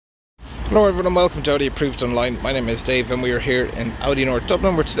Hello everyone and welcome to Audi Approved Online. My name is Dave and we are here in Audi North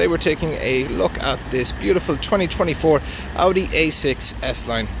Dublin, where today we're taking a look at this beautiful 2024 Audi A6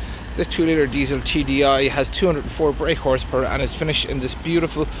 S-Line. This 2-litre diesel TDI has 204 brake horsepower and is finished in this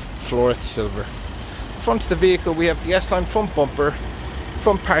beautiful floret silver. The front of the vehicle, we have the S-Line front bumper,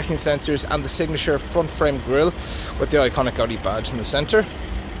 front parking sensors and the signature front frame grille with the iconic Audi badge in the centre.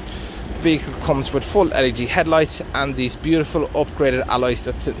 The vehicle comes with full LED headlights and these beautiful upgraded alloys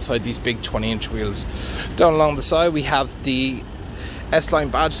that sit inside these big 20-inch wheels. Down along the side we have the S-Line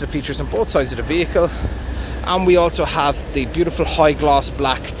badge that features on both sides of the vehicle, and we also have the beautiful high gloss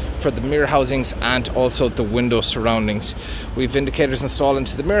black for the mirror housings and also the window surroundings. We've indicators installed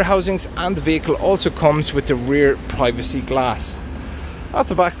into the mirror housings, and the vehicle also comes with the rear privacy glass. At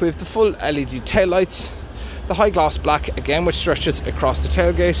the back we have the full LED taillights, the high gloss black again which stretches across the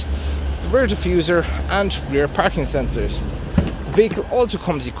tailgate, the rear diffuser and rear parking sensors. The vehicle also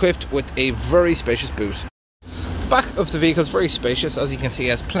comes equipped with a very spacious boot. The back of the vehicle is very spacious, as you can see. It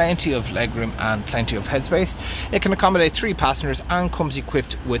has plenty of legroom and plenty of headspace. It can accommodate 3 passengers and comes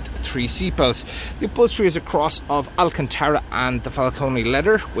equipped with 3 seatbelts. The upholstery is a cross of Alcantara and the Falcone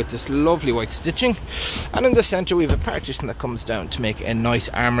leather with this lovely white stitching, and in the centre we have a partition that comes down to make a nice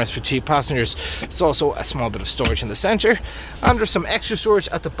armrest for 2 passengers. There's also a small bit of storage in the centre, and there's some extra storage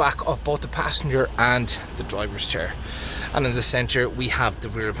at the back of both the passenger and the driver's chair. And in the centre we have the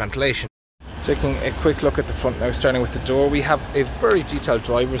rear ventilation. Taking a quick look at the front now, starting with the door, we have a very detailed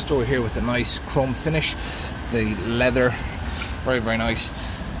driver's door here with a nice chrome finish, the leather, very nice.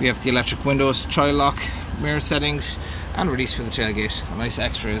 We have the electric windows, child lock, mirror settings and release for the tailgate. A nice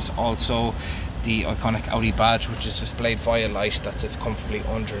extra is also the iconic Audi badge, which is displayed via light that sits comfortably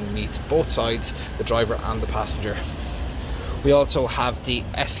underneath both sides, the driver and the passenger. We also have the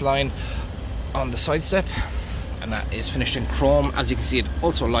S-Line on the side step, and that is finished in chrome. As you can see, it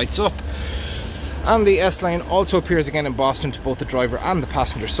also lights up. And the S-Line also appears again embossed into both the driver and the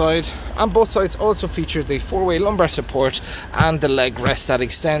passenger side, and both sides also feature the 4-way lumbar support and the leg rest that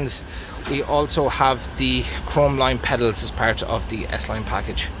extends. We also have the chrome line pedals as part of the S-Line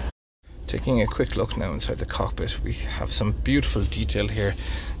package. Taking a quick look now inside the cockpit, we have some beautiful detail here.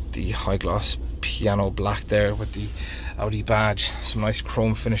 The high gloss piano black there with the Audi badge, some nice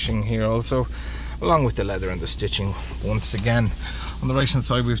chrome finishing here also, along with the leather and the stitching once again. On the right hand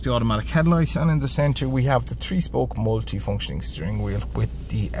side we have the automatic headlights, and in the centre we have the 3-spoke multi-functioning steering wheel with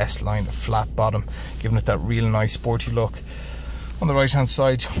the S-Line flat bottom, giving it that real nice sporty look. On the right hand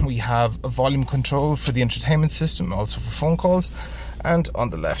side we have a volume control for the entertainment system, also for phone calls, and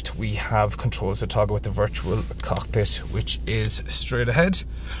on the left we have controls that toggle with the virtual cockpit, which is straight ahead.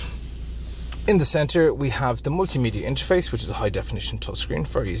 In the centre we have the multimedia interface, which is a high definition touchscreen,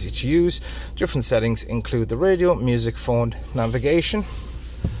 very easy to use. Different settings include the radio, music, phone, navigation,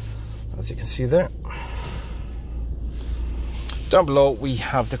 as you can see there. Down below we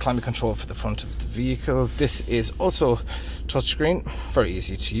have the climate control for the front of the vehicle. This is also touchscreen, very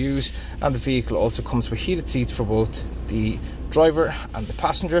easy to use, and the vehicle also comes with heated seats for both the driver and the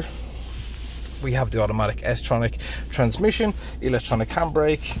passenger. We have the automatic S-tronic transmission, electronic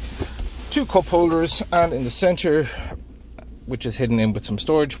handbrake, 2 cup holders, and in the center, which is hidden in with some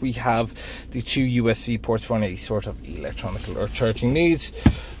storage, we have the 2 USB ports for any sort of electronic or charging needs.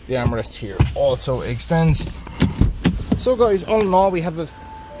 The armrest here also extends. So guys, all in all we have a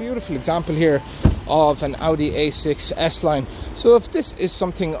beautiful example here of an Audi A6 S-Line. So if this is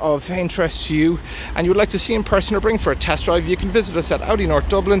something of interest to you and you would like to see in person or bring for a test drive, you can visit us at Audi North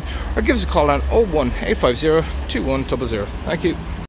Dublin or give us a call on 01 850 2100. Thank you.